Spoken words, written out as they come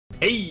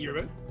Hey,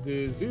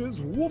 this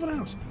is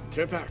Wolfenout,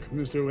 Terrpac,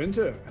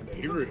 Mr.Winter, and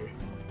Avery.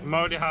 I'm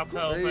already half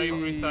health.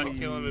 Avery started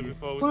killing me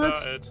before we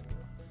started.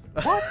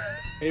 What?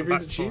 I'm Avery's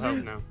back a to full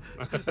cheater? health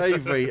now.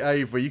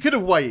 Avery, you could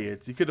have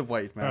waited. You could have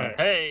waited, man.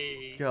 Alright.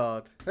 Hey!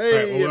 God. All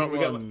Hey, right, well,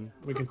 everyone.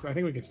 I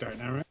think we can start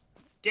now, right?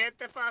 Get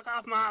the fuck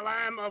off my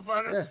land,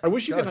 motherfuckers! Yeah. I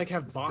wish you Go. could like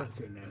have bots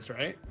in this,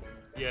 right?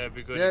 Yeah, it'd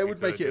be good. Yeah, if it you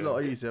would make could, it a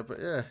lot easier, but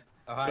yeah.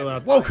 Fill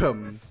out,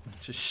 Welcome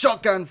to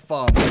Shotgun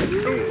Farm.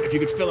 if you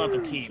could fill out the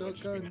team.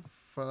 Which would be Shotgun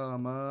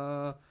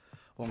Farmer.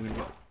 Oh, I'm gonna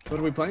get, What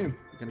are we playing?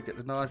 gonna get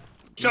the knife.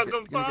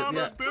 Shotgun Gonna get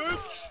farmers, the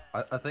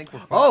bitch! I think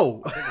we're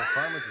Oh! I think we're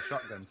farmers with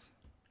shotguns.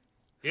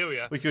 Here we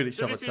are. We could each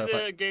So have this a is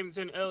Terrpac. a game that's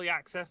in early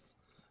access.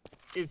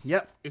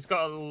 It's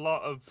got a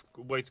lot of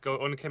way to go.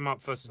 It only came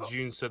out 1st of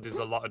June, so there's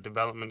a lot of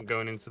development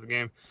going into the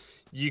game.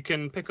 You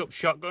can pick up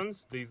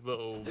shotguns, these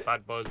little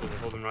bad boys that we're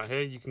holding right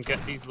here. You can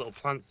get these little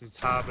plants, these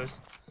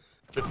harvest.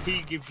 The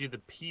P gives you the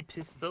P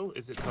pistol.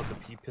 Is it called the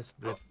P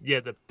pistol? Yeah,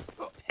 the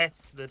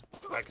pistol.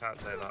 I can't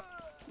say that.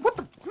 What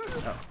the?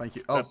 Oh, thank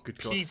you. Oh, The good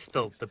God.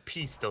 pistol. The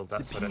pistol.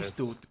 That's what it is.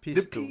 The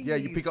pistol. Yeah,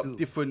 you pick up pistol.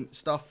 different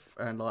stuff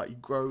and like you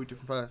grow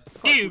different.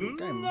 You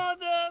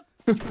mother.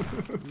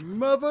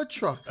 Mother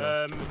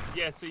trucker.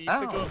 Yeah. So you pick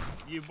up.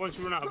 Once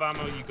you run out of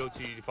ammo, you go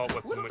to your default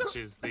weapon, which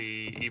is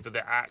either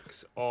the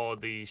axe or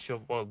the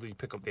shovel. Well, you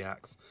pick up the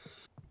axe.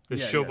 The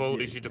shovel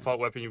is your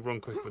default weapon. You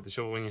run quick with the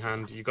shovel in your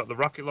hand. You got the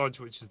rocket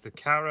launcher, which is the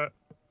carrot.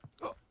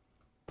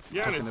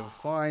 Yeah, and I can never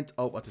find.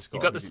 Oh, I just got.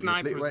 you got the it.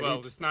 sniper as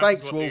well. The sniper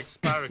Thanks, is what the Wolf.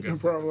 asparagus No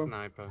is problem. the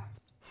sniper.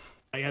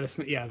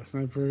 Yeah, the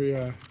sniper.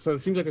 Yeah. So it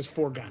seems like there's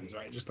 4 guns,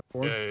 right? Just the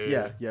 4.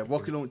 Yeah.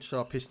 Rocket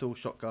launcher, pistol,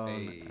 shotgun,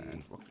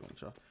 and rocket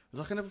launcher.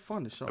 Because I can never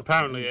find this shot.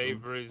 Apparently,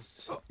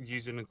 Avery's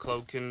using a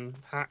cloaking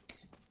hack.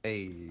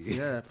 Hey.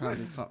 Yeah,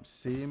 apparently you can't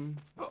see him.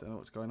 Don't know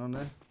what's going on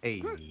there.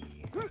 Hey.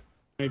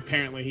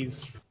 Apparently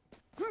he's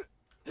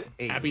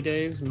Happy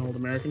Days, an old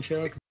American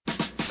show.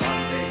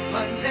 Sunday,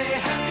 Monday,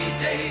 happy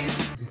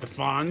days. He's the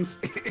Fonz.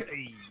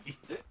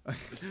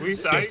 I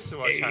used to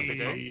watch Happy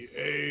Days.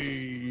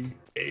 Hey.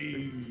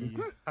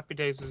 Happy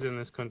Days was in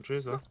this country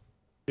as well.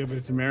 Yeah, but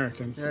it's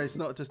American. So Yeah, it's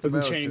not just doesn't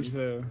American. change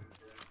the.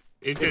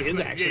 It is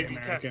not- actually you can't-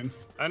 American.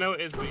 I know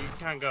it is, but you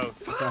can't go.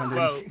 Standing.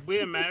 Well,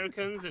 we're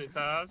Americans and it's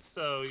ours,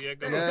 so yeah,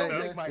 go Yeah, with Don't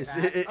yourself. take my It's-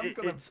 hat. I'm it-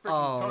 gonna it's freaking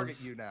ours.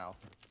 target you now.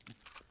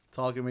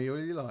 Target me all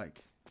you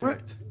like. What?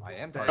 Correct. I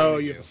am targeting Oh,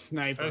 you have a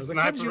sniper. I was like,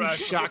 how did you sniper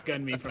rifle.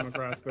 shotgun me from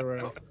across the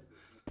road?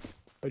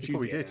 But you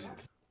probably did. did.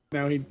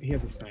 No, he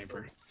has a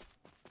sniper.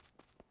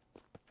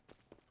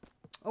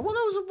 Oh, well,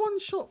 that was a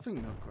one-shot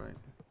thing. Oh, great.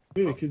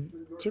 Dude, because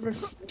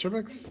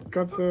Terrpac's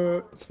got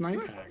the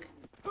snipe hack.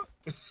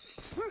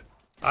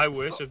 I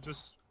wish. I've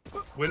just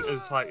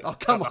Winter's like. Oh,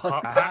 come got the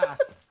on. hot-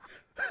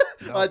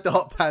 I had the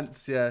hot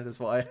pants. Yeah, that's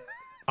what I.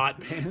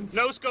 Hot pants.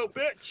 No scope,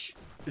 bitch.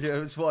 Yeah,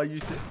 that's what I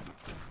used to.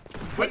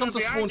 When Winter comes a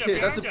behind spawn you,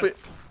 kit, that's a behind bit.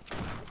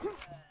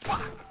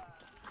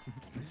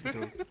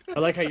 I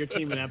like how you're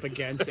teaming up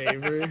against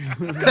Avery.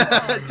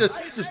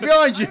 just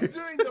behind you. I'm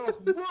doing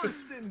the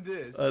worst in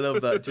this. I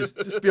love that.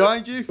 Just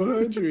behind you.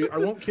 Behind you. I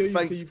won't kill you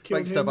Thanks- until you've killed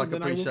thanks, him, Terrpac, and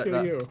then I will appreciate kill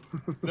that.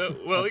 you. No,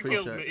 well, I he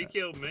killed appreciate me. He that.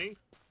 killed me.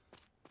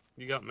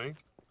 You got me.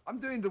 I'm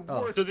doing the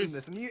Oh. worst So in this-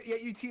 this, and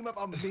yet you team up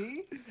on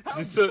me? How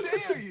This- so-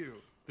 dare you?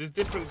 There's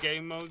different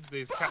game modes.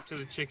 There's capture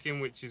the chicken,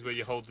 which is where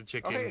you hold the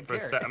chicken Okay, for a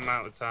carrot. set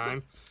amount of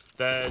time.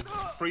 There's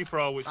free for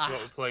all, which is what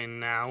we're playing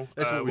now.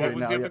 That's what we're what doing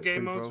was now, the other yeah, game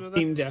free for modes all. with it?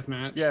 Team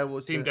deathmatch. Yeah,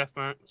 what's Team it?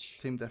 deathmatch.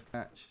 Team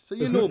deathmatch. So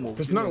you're normal.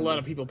 There's you're not a lot normal.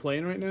 of people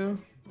playing right now.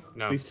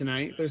 No. At least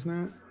tonight, there's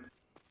not.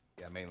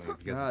 Yeah, mainly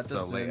because Nah, it it's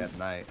so late doesn't. at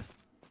night.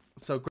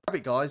 So grab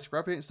it, guys.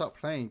 Grab it and start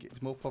playing.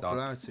 Get more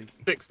popularity.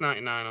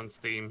 $6.99 on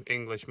Steam,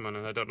 English money.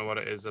 I don't know what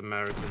it is,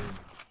 American.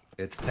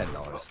 It's $10.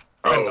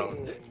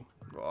 $10.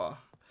 Oh.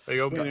 There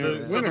you go.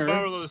 Winner. So the Winner.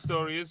 moral of the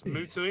story is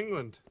move to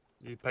England.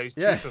 You pay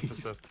cheaper Yeah. for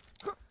stuff.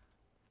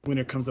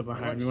 Winter comes up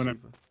behind me when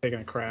I'm taking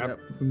a crap. Yep.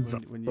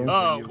 When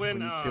Oh, you when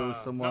kill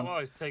someone. No,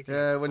 he's taking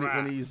Yeah, crap.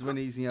 when he's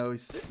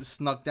he's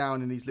snug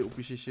down in his little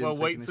position. Well,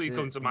 wait taking a till you shit.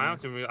 come to my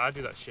house in real. I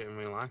do that shit in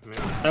real life, man.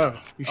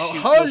 Oh, you Oh,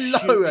 shoot, hello, you'll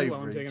shoot me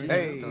while I'm Avery. taking a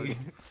Hey.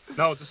 crap.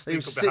 No, I'll just He sneak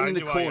was up sitting in behind the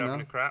you while you're corner.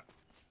 having a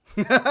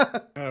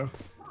crap. Oh,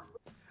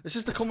 It's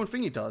just a common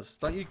thing he does.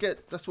 Don't you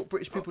get? That's what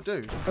British people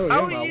do. oh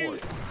How yeah. are you?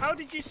 How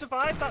did you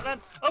survive that then?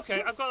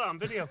 Okay, I've got that on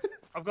video.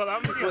 I've got that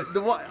on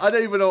video. I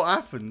don't even know what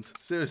happened.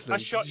 Seriously. I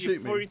shot Did you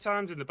shoot me? 3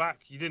 times in the back.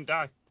 You didn't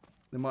die.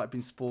 There might have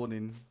been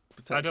spawning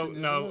protection. I don't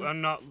you know.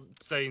 I'm not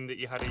saying that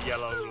you had a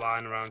yellow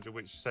line around you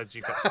which said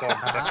you got spawn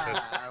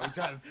protected. We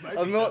trying to snipe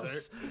I'm each not. other.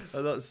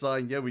 I'm not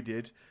saying. Yeah, we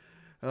did.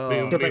 Oh,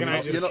 Boom, Terrpac boom. and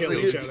I You're just not- killed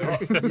you're- each other.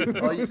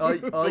 Are Well,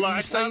 I you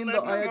can't saying let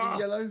that I my had mom- a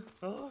yellow?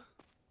 Oh.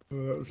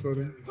 Oh, that was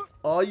funny.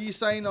 Are you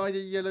saying I had a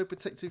yellow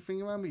protective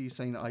thing around me? Are you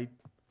saying that I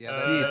Yeah,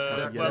 did have a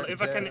well, yellow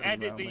if I can protective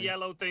edit around the me?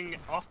 yellow thing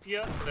off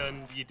you,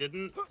 then you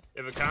didn't.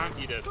 If I can't,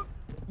 you did.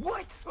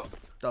 What?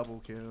 Double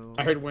kill.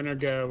 I heard Winter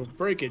go,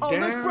 break it Oh, down.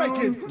 let's break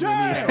it and then he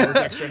down! had all his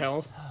extra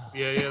health.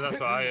 Yeah, that's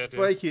what I heard.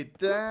 Break it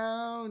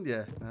down.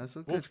 Yeah, that's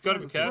all good. Wolf, you gotta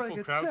be That's all careful Break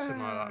it crouching like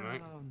that, mate.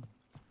 down.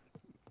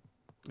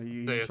 good. Are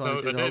you Yeah, trying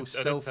to do the I whole did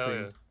stealth tell thing?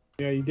 you.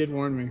 Yeah, you did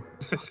warn me.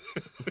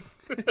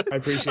 I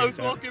appreciate I was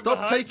that. walking Stop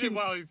behind taking- him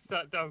while he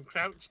sat down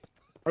crouched.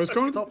 I was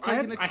going. Stop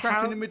taking a I crap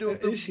in have the middle of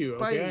an the issue.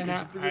 bait, Okay, in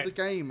the middle of the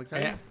game,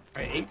 okay?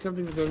 I ate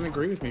something that doesn't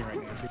agree with me right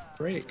now. Give me a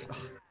break.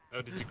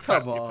 Oh, did you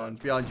crack Come your on,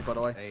 behind you, by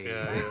the way. Hey.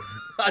 Yeah, yeah.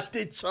 I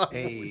did try.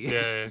 Hey.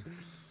 Yeah.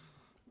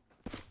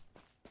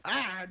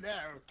 Ah, no.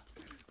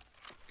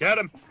 Get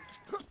him.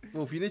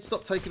 Wolf, you need to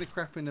stop taking a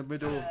crap in the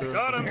middle of the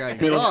Got him. game.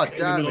 Middle- God in the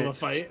damn middle it. of a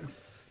fight.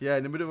 Yeah,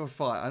 in the middle of a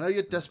fight. I know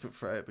you're desperate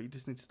for it, but you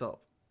just need to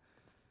stop.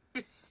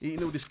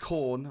 Eating all this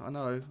corn, I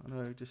know,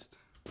 just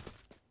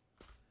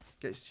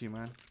gets to you,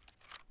 man.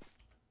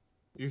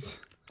 He's.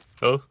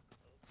 Oh.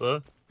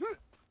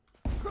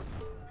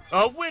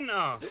 Oh,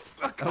 Winter.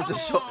 That was a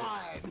shot.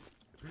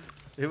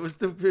 It was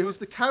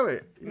the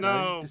carrot. You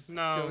know, No, just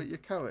no, go at your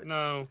carrots.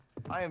 No.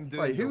 I am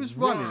doing. Wait, the who's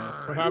running? What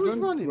Who was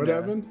happened? running What there?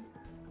 happened?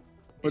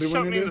 What He did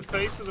shot Winter me in do? the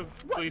face with a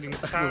bleeding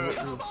with, carrot.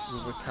 with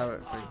a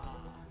carrot thing.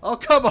 Oh,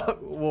 come on,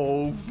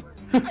 Wolf.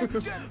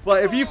 just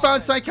Wait, have you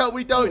found something out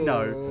we don't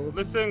know? Oh.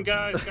 Listen,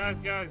 guys.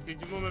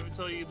 Did your mum ever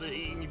tell you that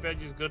eating your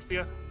veg is good for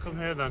you? Come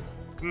here, then.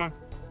 Come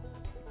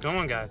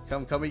on, guys.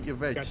 Come eat your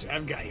veg. Gotcha,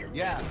 I've got your.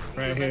 Yeah.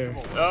 Right here.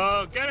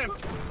 Oh, get him.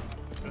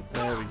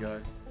 There we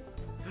go.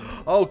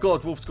 Oh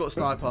God, Wolf's got a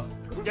sniper.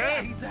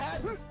 Get him. He's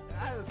had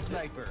a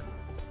sniper.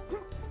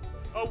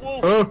 Oh,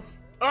 Wolf. Oh,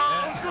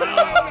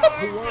 Oh,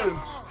 who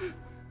won?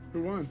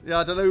 Who won? Yeah,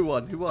 I don't know who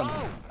won. Who won?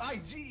 Oh,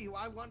 IG.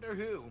 I wonder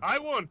who. I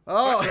won.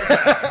 Oh,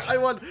 I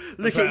won.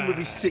 Look at him with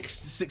his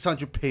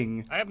 600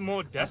 ping. I have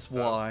more deaths. That's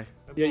though. why. I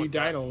have Yeah, more you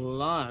died a deaths.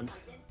 lot.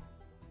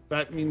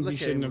 That means Look you at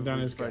shouldn't him have done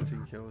with as his good.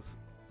 13 kills.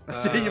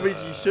 See, you mean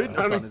you shouldn't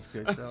have done as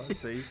good. So I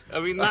see. I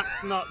mean,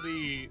 that's not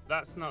the.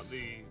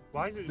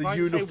 Why is it The why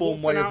does it say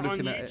uniform way of Wolfenout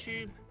looking on at it.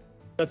 YouTube?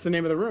 That's the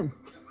name of the room.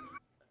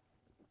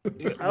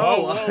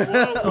 Oh,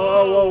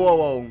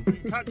 whoa.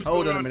 You can't just Hold go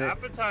on a around minute.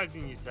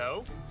 advertising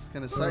yourself. I was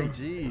gonna say,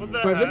 geez. What the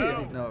It's my hell?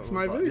 video. No, It's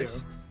my like video.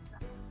 this.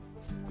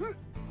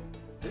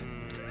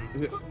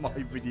 Is it? It's my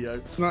video.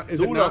 It's not. Is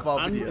It's it all not of our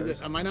on- is videos.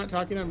 it, am I not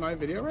talking on my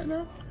video right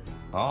now?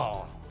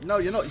 Oh. No,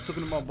 you're not. You're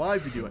talking about my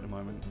video at the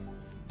moment.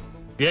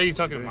 Yeah, you're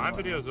talking in Doing my what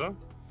video as well.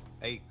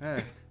 Hey.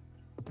 Yeah.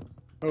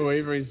 Oh,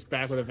 Avery's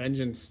back with a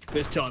vengeance.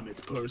 This time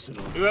it's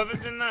personal.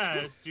 Whoever's in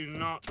there, do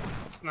not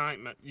snipe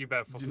me. You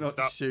better Do fucking not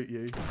stop. shoot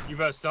you. You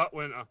better stop,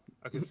 Winter.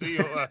 I can see you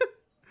up there.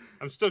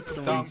 I'm stood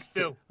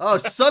still. Oh,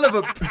 son of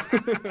a!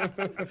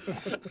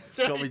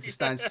 Got me to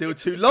stand still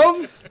too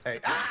long. Hey.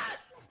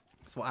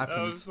 That's what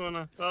That was happens.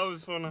 funny. That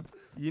was funny.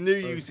 You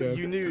knew That was good.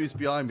 you knew he was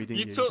behind me, didn't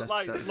you? You took That's-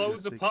 like that's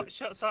loads the of pot secret.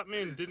 shots at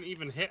me and didn't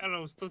even hit, and I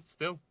was stood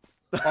still.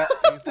 Did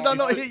I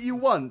not hit you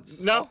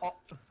once? No.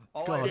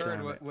 All God I damn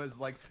heard it. was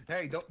like,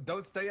 "Hey,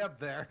 don't stay up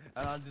there,"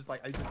 and I'm just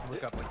like, I just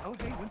look up like, "Oh,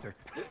 hey, Winter."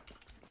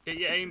 Get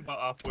your aimbot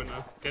off,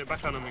 Winter. Get it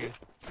back on me.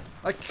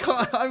 I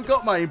can't. I've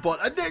got my aimbot.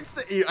 I did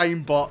say you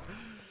aimbot.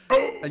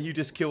 And you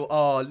just kill.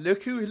 Oh,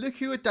 look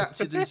who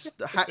adapted and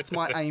hacked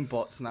my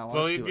aimbots now. I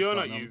Well, see if what's you're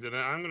not going on. using it,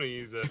 I'm gonna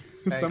use it.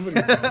 Hey.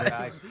 Somebody's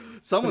Yeah,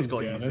 Someone's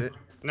got to Somebody's use got it.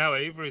 Now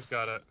Avery's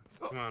got it.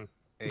 Come on.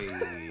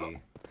 hey.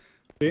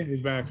 See,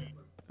 he's back.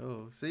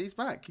 Oh, see, he's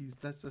back.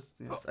 That's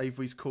you know, it's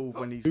Avery's cool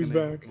when he's Who's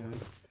gonna, back? You know,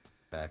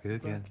 Back again.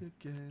 back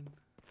again.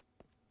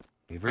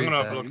 Avery's I'm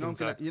gonna back. have a look. You know,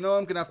 inside.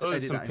 I'm gonna have to Oh,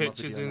 there's edit some that in my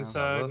pictures video now.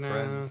 inside Hello, now.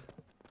 friend.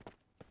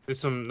 There's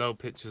some no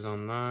pictures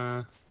on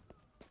there.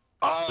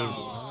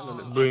 Oh,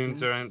 The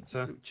rooms are empty.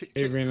 Little chick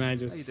Avery and I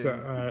chicks. just How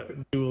you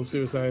doing? dual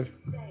suicide,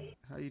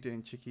 How you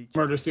doing, chickie?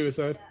 murder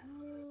suicide.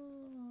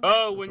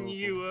 Oh, when Adorable.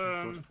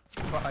 you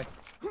Bye.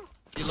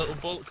 your little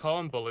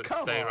corn bullets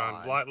Come stay on.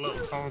 around like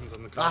little corns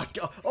on the Ah,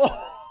 car.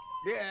 oh,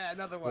 Yeah,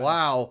 another one.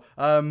 wow.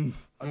 I'm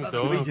We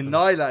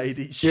annihilated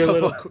each Your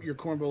other. your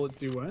corn bullets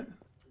do what?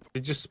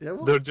 They're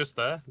what? they're just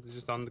there. They're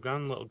just on the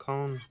ground, little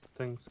corn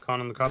things,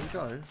 corn on the cob.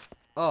 Go.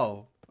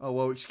 Oh,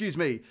 well, excuse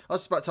me. I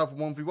was about to have a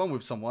 1v1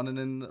 with someone, and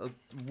then a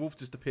wolf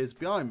just appears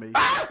behind me.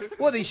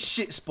 What are these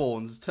shit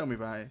spawns? Tell me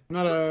about it. I'm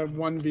not a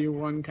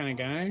 1v1 kind of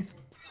guy.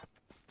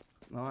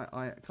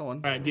 I come on.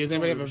 Alright, does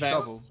anybody have a With vest?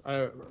 shovel.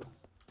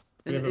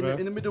 You have a In the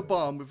vest? middle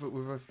barn with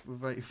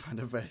a you found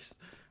a vest.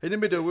 In the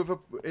middle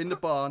in the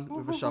barn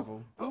with a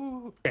shovel.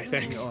 Okay, Bring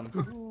thanks. it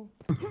on.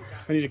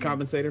 I need a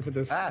compensator for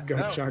this Ah, gun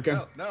no,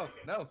 shotgun. no.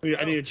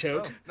 I need a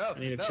choke. No, I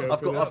need a no. choke.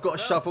 I've got a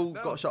shovel.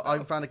 no, Got a shot. I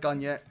haven't found a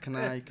gun yet. Can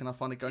I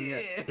find a gun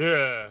yet?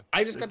 Yeah.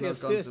 I just got the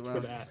There's no guns assist for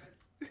around. that.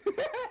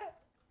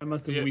 I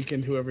must have Yeah.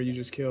 weakened whoever you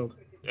just killed.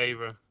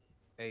 Avery.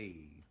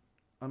 Hey.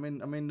 I'm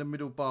in the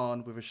middle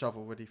barn with a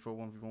shovel ready for a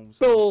 1v1.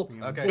 Bull.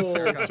 Hang on. Okay. Bull,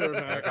 fair enough.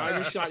 Terrpac. I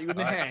just shot you in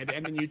the head,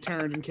 and then you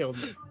turned and killed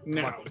me.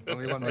 No.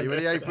 Only one Are you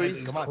minute. ready, Avery? That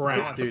is Come on. crap.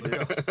 Let's do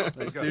this.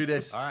 Let's do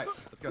this. All right,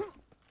 let's go.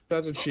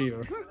 That's a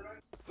cheater.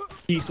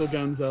 Diesel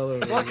guns all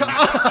over.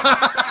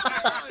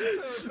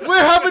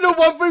 We're having a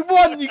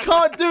 1v1. You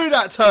can't do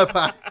that,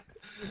 Terrpac.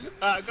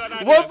 Got an idea, got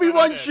an 1v1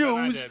 idea,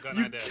 duels. got an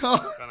You idea,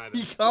 can't. got an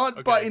idea. You can't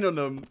Okay. butt in on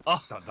them.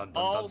 Oh, Dun, dun, dun,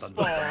 all dun,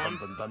 dun, spawn,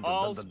 dun, dun,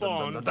 all dun, dun,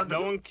 spawn. dun, dun, No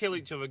dun. one kill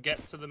each other.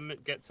 Get to the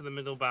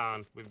middle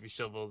barn with your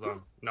shovels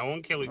on. No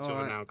one kill each other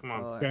Alright, now. Come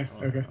on, alright, Okay,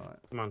 alright, okay. alright.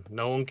 come on.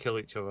 No one kill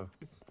each other.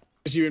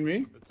 Just you and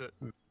me? That's it.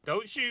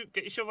 Don't shoot.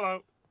 Get your shovel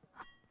out.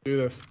 Do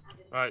this.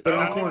 Right. Get in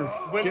the Stand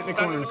corner. Win, Get in the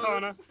stand in the corner.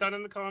 corner. Stand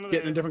in the corner.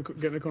 Get in there. the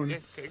corner. Yeah,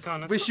 get in the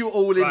corner. Wish you were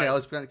all in Right, there. I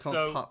was going to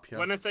So pop you.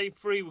 when I say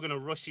 3, we're gonna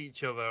rush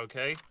each other.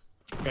 Okay.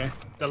 Okay.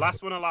 The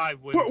last one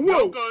alive wins. Whoa.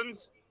 No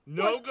guns.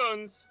 No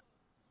guns.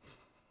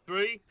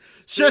 3.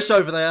 Shush 2,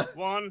 over there.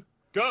 1.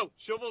 Go.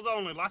 Shovels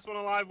only. Last one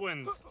alive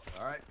wins.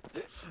 All right.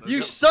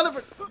 You son of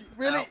a...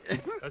 Really?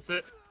 That's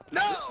it.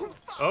 No!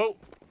 Oh,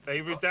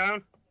 Avery's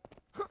down.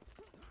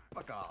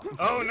 Fuck off.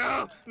 Oh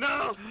no,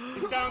 no!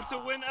 He's down to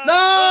Winter.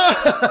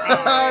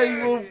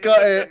 No! Wolf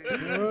got it.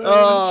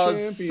 Oh,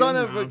 son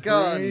of a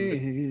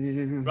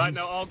gun. Right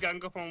now, all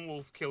gang up on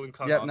Wolf, killing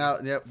Connor. Yep, now,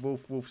 yep,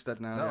 Wolf's dead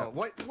now. No,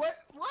 Yep. what?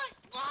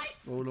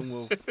 All on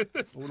Wolf.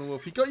 All on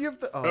Wolf. He got you.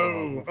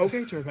 Oh,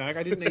 okay, Terrpac.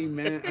 I didn't know you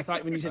meant. I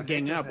thought when you said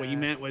gang up, what you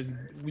meant was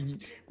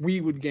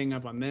we would gang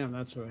up on them.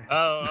 That's why.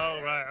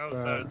 Oh, right. Oh,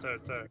 sorry.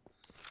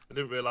 I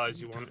didn't realise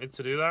you wanted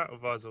to do that.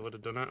 Otherwise, I would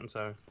have done it. I'm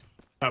sorry.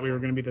 Thought we were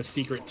going to be the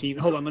secret team.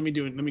 Hold on, let me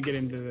do it. Let me get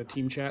into the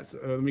team chats.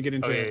 Let me get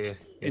into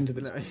into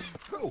the.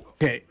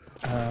 Okay,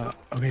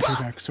 okay,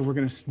 Terrpac. So we're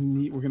gonna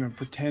sneak. We're gonna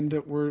pretend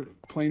that we're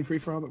playing free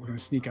for all, but we're gonna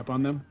sneak up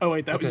on them. Oh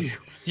wait, that was you.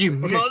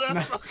 You Okay,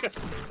 motherfucker!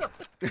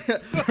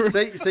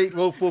 see,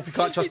 Wolf, you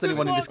can't trust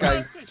anyone in this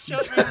game.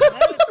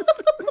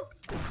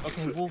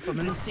 Okay, Wolf, I'm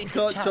in the secret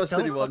Can't chat. trust Don't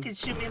anyone. fucking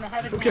shoot me in the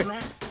head again, Okay,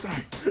 man.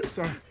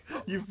 sorry.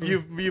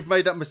 You've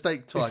made that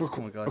mistake twice. We're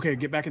Come on, guys. Okay,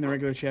 get back in the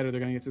regular chat, or they're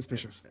gonna get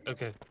suspicious.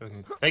 Okay.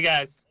 Hey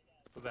guys.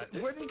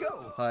 Where'd he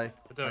go? Hi. I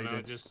don't know.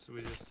 We just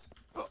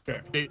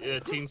Okay.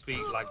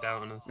 TeamSpeak lagged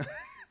out on us.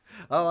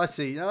 Oh, I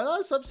see. No,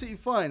 that's absolutely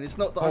fine. It's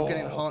not that I'm going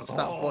to enhance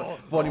that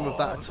volume of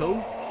that at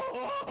all.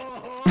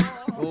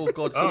 Oh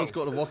God, someone's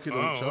got a rocket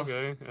launcher. Oh,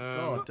 okay.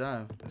 God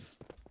damn.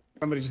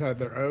 Somebody just had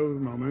their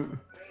own moment.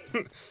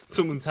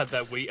 Someone's had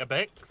their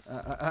Weetabix.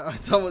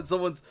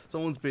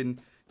 Someone's been,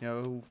 you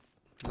know,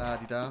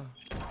 la-di-da.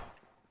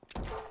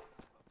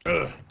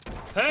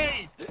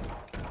 Hey!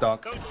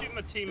 Dunk. Don't shoot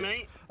my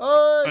teammate.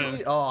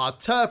 Oh,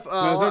 Terp.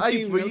 Oh, no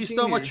team- Avery, no you team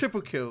stole my here.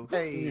 triple kill.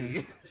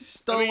 Hey.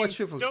 Stole my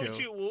triple kill. Don't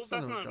shoot Wolf.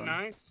 That's Son of a not gun.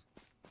 nice.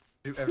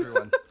 Do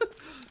everyone.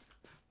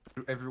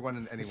 Do everyone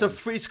and anyone.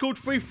 It's called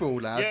free for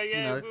all, lads. Yeah, You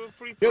know. we were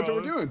free Yeah, that's what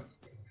we're throwing.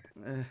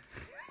 doing.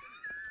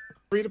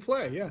 Free to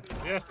play, yeah.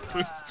 Yeah,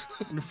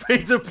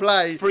 Free to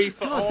play. free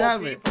for God all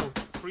damn it. people.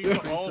 Free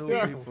for all To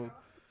all people. people.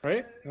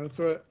 Right? That's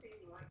what.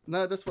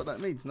 No, that's what that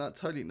means. No,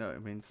 totally no,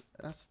 it means.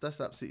 That's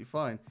absolutely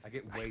fine. I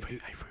get way too.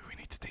 Avery, we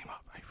need to team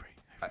up.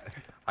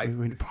 Avery.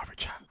 We're in private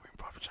chat. We're in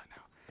private chat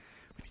now.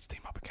 We need to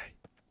team up, okay?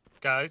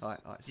 Guys,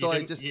 Alright. Sorry,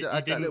 didn't- just you to add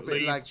that didn't little bit of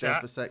leave lag there chat.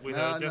 for a sec. We No,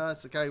 heard you. no,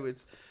 it's okay.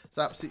 It's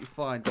absolutely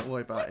fine. Don't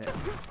worry about it.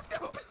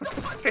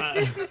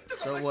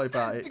 Don't worry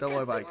about it. Don't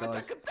worry about it,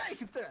 guys.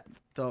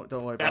 Don't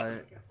worry about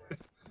it.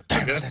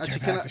 Actually,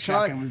 The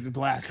shotgun was the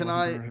blast. can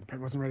I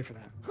wasn't ready for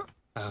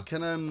that.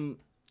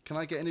 Can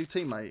I get a new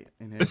teammate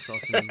in here so I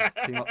can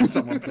team up with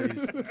someone,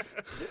 please?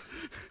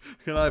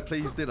 Can I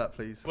please do that,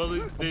 please? Well,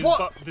 there's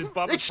What? There's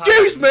Bob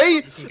Excuse Titan. me!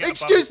 You can get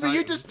Excuse Bob me!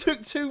 You Titan. just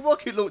took 2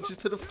 rocket launches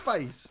to the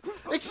face.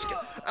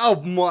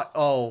 Oh my!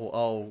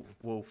 Oh,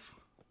 Wolf.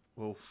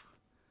 Oh,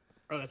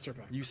 that's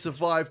Terrpac. You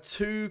survived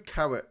 2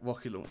 carrot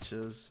rocket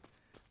launchers,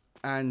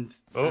 and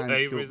and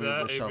Avery's killed me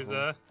there. with a Avery's shovel.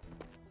 there.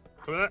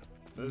 Come here.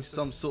 You're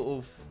some sort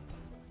of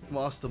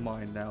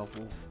mastermind now,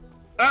 Wolf.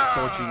 Ah!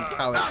 Dodging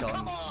carrot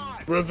guns.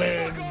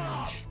 Revenge.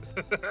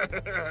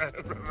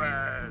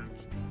 Revenge.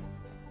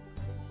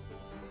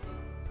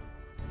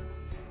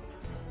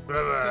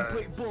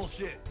 complete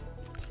bullshit.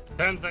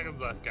 10 seconds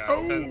left, guys.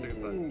 Oh, 10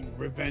 seconds left.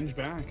 revenge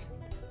back.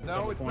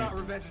 No, it's point. not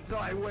revenge until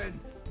I win.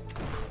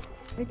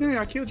 Right there,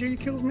 I killed you. You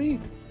killed me.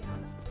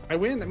 I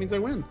win. That means I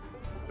win.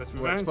 That's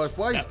Works revenge. both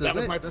ways, That doesn't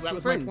was it? my That's that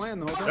was my revenge. plan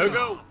the whole There time. we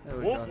go. There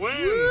we Wolf go.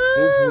 wins.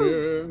 Wolf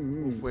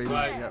wins. Win.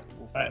 Right. Yep,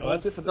 Wolf All right, well,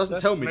 that's it for Doesn't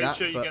that's- tell me Make that,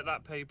 sure you but get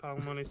that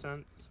PayPal money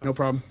sent. No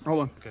problem.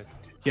 Hold on. Okay.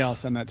 Yeah, I'll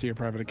send that to your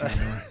private account.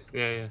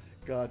 Yeah.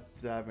 God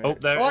damn it. Oh,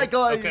 there All it right, is.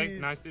 guys. Okay,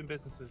 nice doing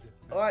business with you.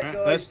 All right, Alright,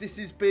 guys. let's- This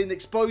has been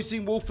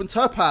exposing Wolf and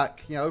Terrpac.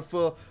 You know,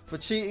 for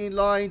cheating,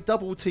 lying,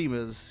 double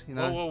teamers. You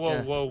know. Whoa.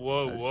 That's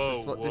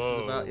what this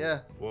is about. Yeah.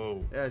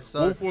 Whoa. Yeah.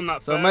 So Wolf won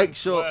that so fair make and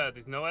sure- square.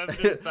 There's no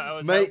evidence that I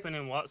was Mate- helping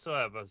him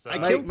whatsoever. So.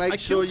 Make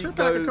sure you Terrpac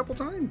go- a couple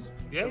times.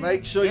 Yeah,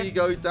 make sure yeah. you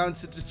go down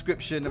to the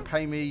description and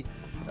pay me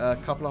a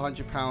couple of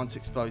 £100 to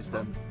expose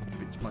them.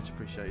 Which much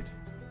appreciated.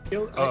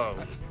 Oh.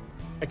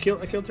 I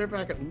killed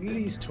Terrpac at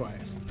least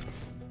twice.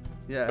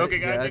 Yeah. Okay,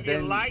 guys, yeah, if you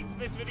then- liked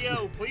this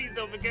video, please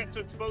don't forget to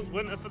expose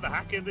Winter for the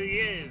hack of the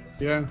year.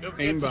 Yeah, Don't forget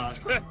to aimbot.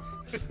 subscribe.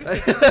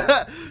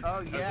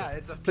 Oh yeah,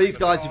 it's a. Please,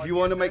 guys, free-for-all, if you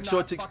want to and make they're sure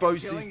not to fucking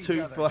expose killing these each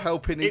 2 other. for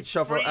helping It's each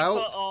other free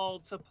out. for all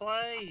to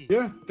play.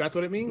 Yeah, that's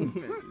what it means.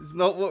 It's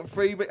not what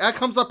free. How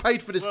comes I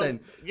paid for this Well, then?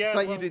 yeah, It's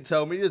like you well- didn't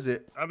tell me, is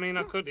it? I mean,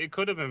 it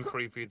could have been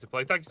free for you to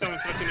play. Thank you so much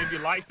for watching. If you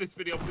liked this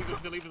video, please don't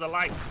forget to leave us a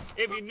like.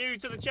 If you're new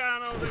to the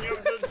channel, then you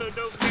haven't done so,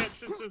 don't forget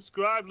to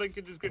subscribe. Link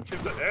in the description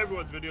for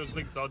everyone's videos.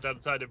 Links all down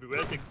the side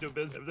everywhere. Thank you.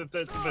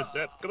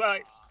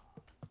 Goodbye.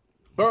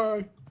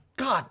 Bye.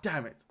 God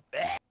damn it.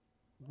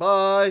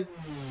 Bye.